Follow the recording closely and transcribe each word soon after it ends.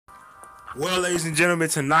Well, ladies and gentlemen,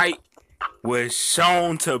 tonight was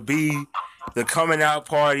shown to be the coming out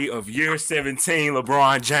party of year 17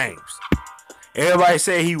 LeBron James. Everybody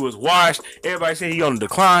said he was washed. Everybody said he on the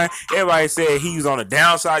decline. Everybody said he was on the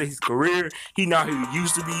downside of his career. He not who he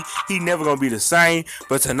used to be. He never gonna be the same.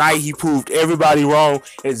 But tonight he proved everybody wrong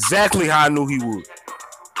exactly how I knew he would.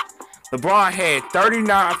 LeBron had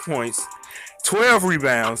 39 points, 12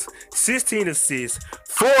 rebounds, 16 assists,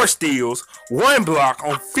 4 steals, 1 block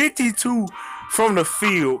on 52 from the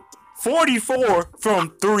field, 44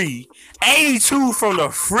 from 3, 82 from the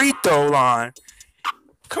free throw line.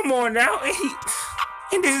 Come on now.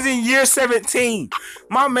 And this is in year 17.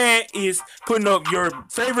 My man is putting up your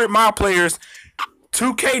favorite my players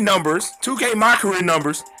 2K numbers, 2K my career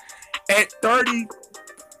numbers at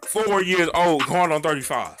 34 years old, going on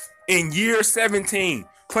 35. In year 17,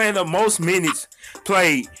 playing the most minutes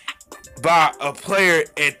played by a player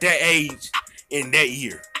at that age in that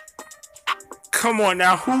year. Come on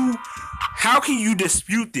now, how can you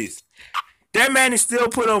dispute this? That man is still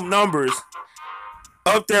putting up numbers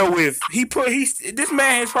up there with this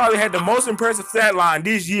man has probably had the most impressive stat line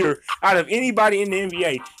this year out of anybody in the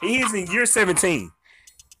NBA. He is in year 17.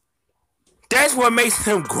 That's what makes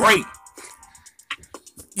him great.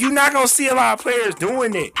 You're not gonna see a lot of players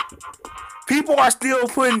doing it. People are still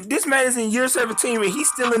putting this man is in year 17 and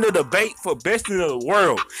he's still in the debate for best in the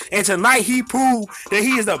world. And tonight he proved that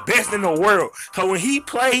he is the best in the world. So when he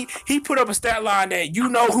played, he put up a stat line that you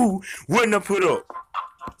know who wouldn't have put up.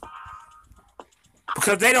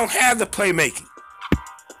 Because they don't have the playmaking.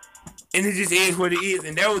 And it just is what it is.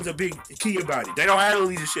 And that was a big key about it. They don't have the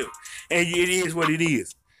leadership. And it is what it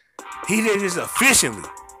is. He did this efficiently.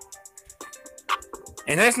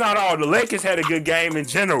 And that's not all. The Lakers had a good game in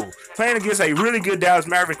general. Playing against a really good Dallas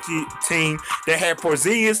Mavericks team that had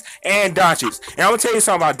Porzingis and Doncic. And I'm going to tell you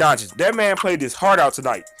something about Doncic. That man played his heart out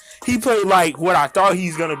tonight. He played like what I thought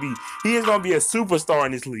he's going to be. He is going to be a superstar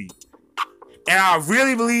in this league. And I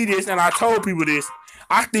really believe this, and I told people this.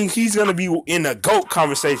 I think he's going to be in the GOAT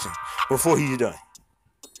conversation before he's done.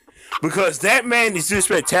 Because that man is just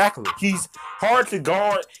spectacular. He's hard to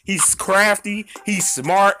guard. He's crafty. He's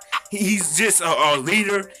smart. He's just a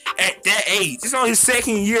leader at that age. It's on his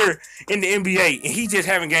second year in the NBA, and he's just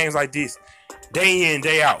having games like this day in,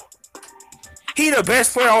 day out. He's the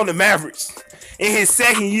best player on the Mavericks in his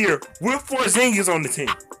second year with Porzingis on the team.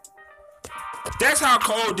 That's how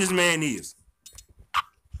cold this man is.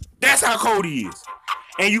 That's how cold he is.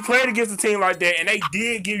 And you played against a team like that, and they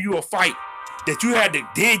did give you a fight that you had to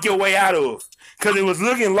dig your way out of because it was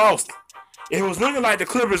looking lost. It was looking like the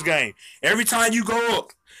Clippers game. Every time you go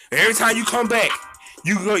up, every time you come back,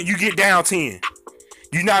 you get down 10.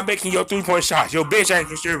 You're not making your three-point shots. Your bench ain't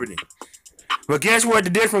contributing. But guess what the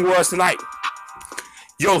difference was tonight?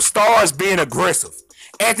 Your stars being aggressive.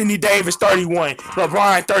 Anthony Davis, 31.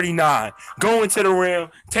 LeBron, 39. Going to the rim,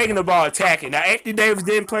 taking the ball, attacking. Now, Anthony Davis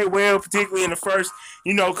didn't play well, particularly in the first,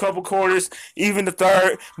 couple quarters, even the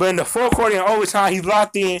third. But in the fourth quarter and overtime, he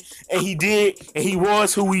locked in, and he did, and he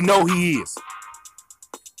was who we know he is.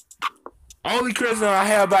 Only criticism I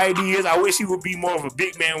have about AD is I wish he would be more of a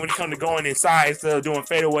big man when it comes to going inside instead of doing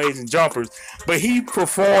fadeaways and jumpers. But he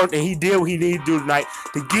performed, and he did what he needed to do tonight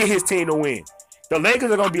to get his team to win. The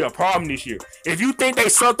Lakers are going to be a problem this year. If you think they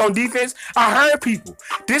sucked on defense, I heard people.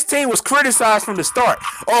 This team was criticized from the start.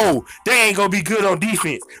 Oh, they ain't going to be good on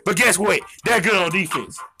defense. But guess what? They're good on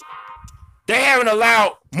defense. They haven't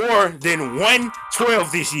allowed more than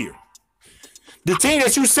 112 this year. The team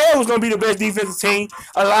that you said was going to be the best defensive team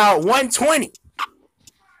allowed 120.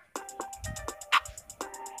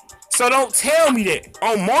 So don't tell me that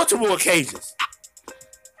on multiple occasions.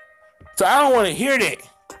 So I don't want to hear that.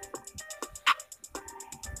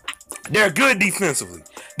 They're good defensively.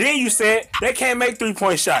 Then you said they can't make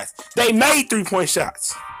three-point shots. They made three-point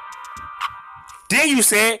shots. Then you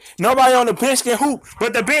said nobody on the bench can hoop,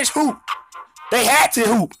 but the bench hoop. They had to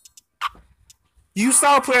hoop. You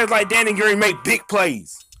saw players like Danny Green make big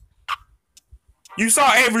plays. You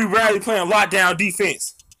saw Avery Bradley playing lockdown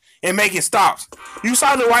defense and making stops. You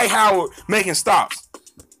saw Dwight Howard making stops.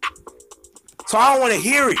 So I don't want to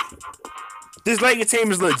hear it. This Lakers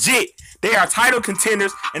team is legit. They are title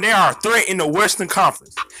contenders, and they are a threat in the Western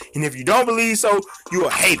Conference. And if you don't believe so, you're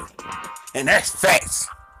a hater. And that's facts.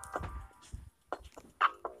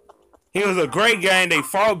 It was a great game. They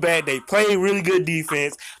fought back. They played really good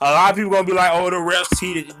defense. A lot of people going to be like, oh, the refs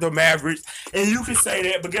cheated the Mavericks. And you can say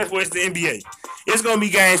that, but guess what? It's the NBA. It's going to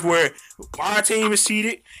be games where our team is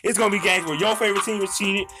cheated. It's going to be games where your favorite team is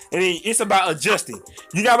cheated. And then it's about adjusting.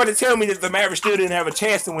 You're not about to tell me that the Mavericks still didn't have a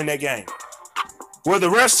chance to win that game. Were the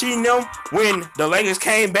refs cheating them when the Lakers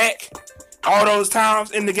came back all those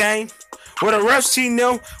times in the game? Were the refs cheating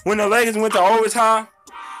them when the Lakers went to overtime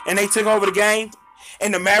and they took over the game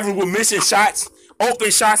and the Mavericks were missing shots, open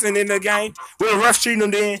shots in the game? Were the refs cheating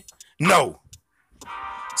them then? No.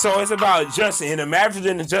 So it's about adjusting. And the Mavericks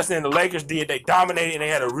didn't adjust and the Lakers did. They dominated and they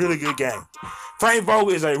had a really good game. Frank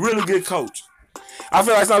Vogel is a really good coach. I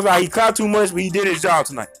feel like sometimes he clapped too much, but he did his job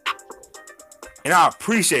tonight. And I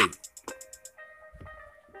appreciate it.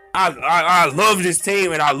 I love this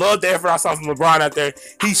team, and I love the effort I saw from LeBron out there.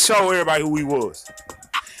 He showed everybody who he was.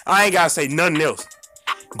 I ain't got to say nothing else.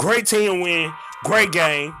 Great team win. Great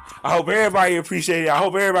game. I hope everybody appreciated it. I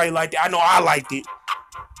hope everybody liked it. I know I liked it.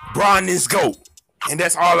 Bron is GOAT. And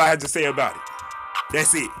that's all I have to say about it.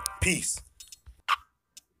 That's it. Peace.